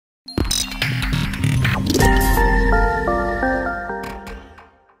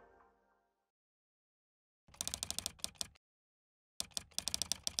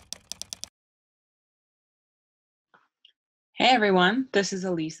Hey everyone, this is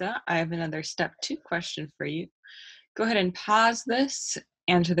Alisa. I have another step 2 question for you. Go ahead and pause this,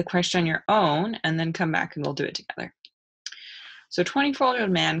 answer the question on your own, and then come back and we'll do it together. So,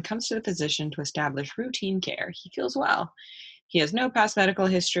 24-year-old man comes to the physician to establish routine care. He feels well. He has no past medical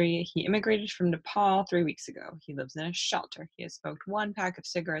history. He immigrated from Nepal 3 weeks ago. He lives in a shelter. He has smoked 1 pack of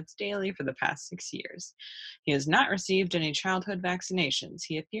cigarettes daily for the past 6 years. He has not received any childhood vaccinations.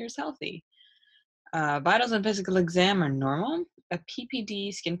 He appears healthy. Vitals and physical exam are normal. A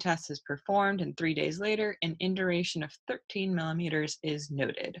PPD skin test is performed, and 3 days later, an induration of 13 millimeters is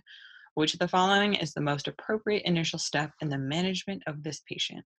noted. Which of the following is the most appropriate initial step in the management of this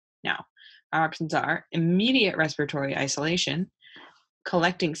patient? Now, our options are immediate respiratory isolation,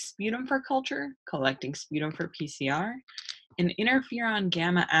 collecting sputum for culture, collecting sputum for PCR, an interferon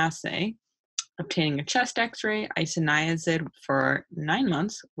gamma assay, obtaining a chest x-ray, isoniazid for 9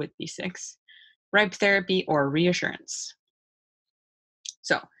 months with B6, ripe therapy, or reassurance.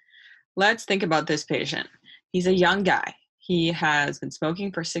 So let's think about this patient. He's a young guy. He has been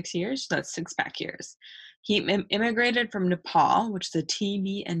smoking for 6 years. So that's 6 years. He immigrated from Nepal, which is a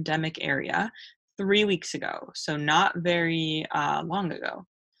TB endemic area, 3 weeks ago. So not very long ago.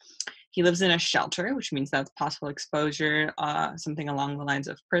 He lives in a shelter, which means that's possible exposure, something along the lines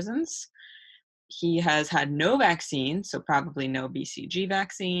of prisons. He has had no vaccine, so probably no BCG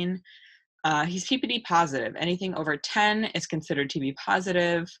vaccine. He's PPD positive. Anything over 10 is considered TB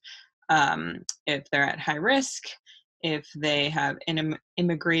positive. If they're at high risk, if they have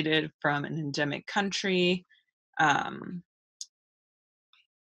immigrated from an endemic country.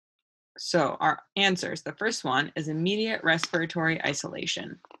 So our answers, the first one is immediate respiratory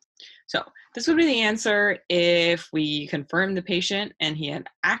isolation. So this would be the answer if we confirmed the patient and he had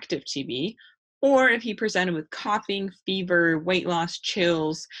active TB, or if he presented with coughing, fever, weight loss,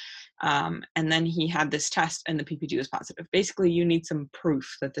 chills, and then he had this test and the PPD was positive. Basically, you need some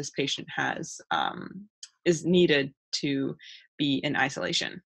proof that this patient is needed to be in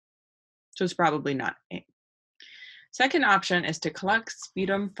isolation. So it's probably not A. Second option is to collect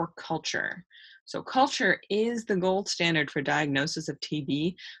sputum for culture. So culture is the gold standard for diagnosis of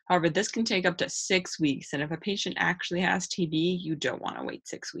TB. However, this can take up to 6 weeks. And if a patient actually has TB, you don't want to wait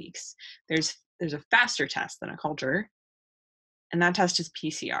 6 weeks. There's a faster test than a culture, and that test is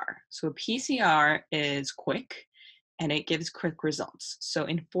PCR. So a PCR is quick and it gives quick results. So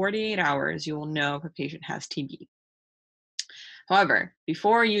in 48 hours, you will know if a patient has TB. However,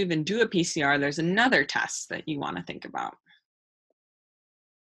 before you even do a PCR, there's another test that you want to think about.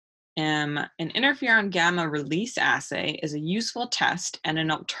 An interferon gamma release assay is a useful test and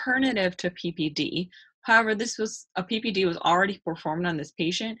an alternative to PPD. However, a PPD was already performed on this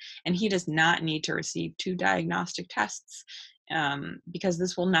patient, and he does not need to receive 2 diagnostic tests because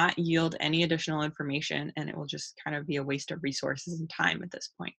this will not yield any additional information, and it will just kind of be a waste of resources and time at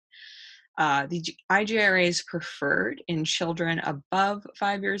this point. The IGRA is preferred in children above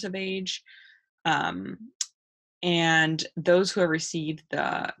 5 years of age, and those who have received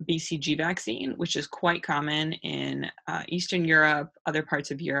the BCG vaccine, which is quite common in Eastern Europe, other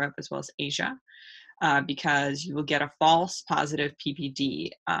parts of Europe, as well as Asia, because you will get a false positive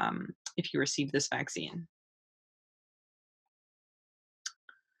PPD if you receive this vaccine.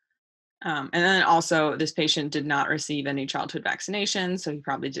 And then also, this patient did not receive any childhood vaccinations, so he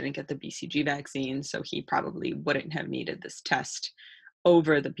probably didn't get the BCG vaccine, so he probably wouldn't have needed this test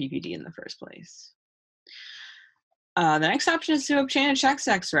over the PPD in the first place. The next option is to obtain a chest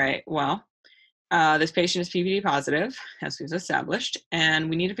x-ray. Well, this patient is PPD positive, as we've established, and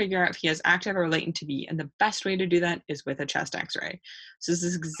we need to figure out if he has active or latent TB, and the best way to do that is with a chest x-ray. So this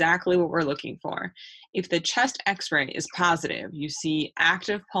is exactly what we're looking for. If the chest x-ray is positive, you see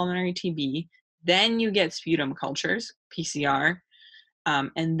active pulmonary TB, then you get sputum cultures, PCR,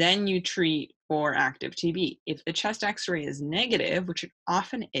 and then you treat for active TB. If the chest x-ray is negative, which it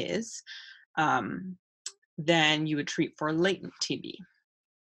often is, then you would treat for latent TB.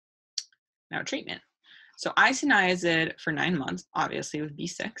 Now, treatment. So isoniazid for 9 months, obviously with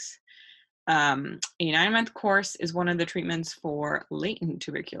B6. A 9-month course is one of the treatments for latent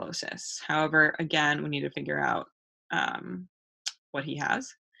tuberculosis. However, again, we need to figure out what he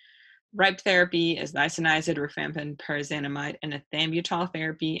has. Ripe therapy is isoniazid, rifampin, pyrazanamide, and ethambutol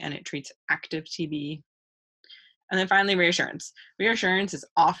therapy, and it treats active TB. And then finally, reassurance. Reassurance is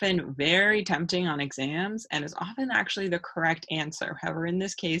often very tempting on exams and is often actually the correct answer. However, in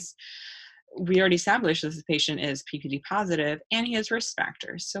this case, we already established that this patient is PPD positive and he has risk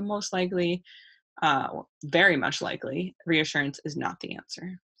factors. So most likely, very much likely, reassurance is not the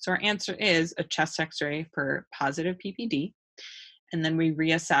answer. So our answer is a chest x-ray for positive PPD. And then we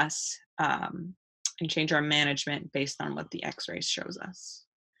reassess and change our management based on what the x-rays shows us.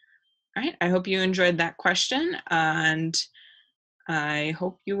 All right, I hope you enjoyed that question, and I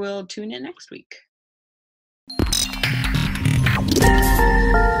hope you will tune in next week.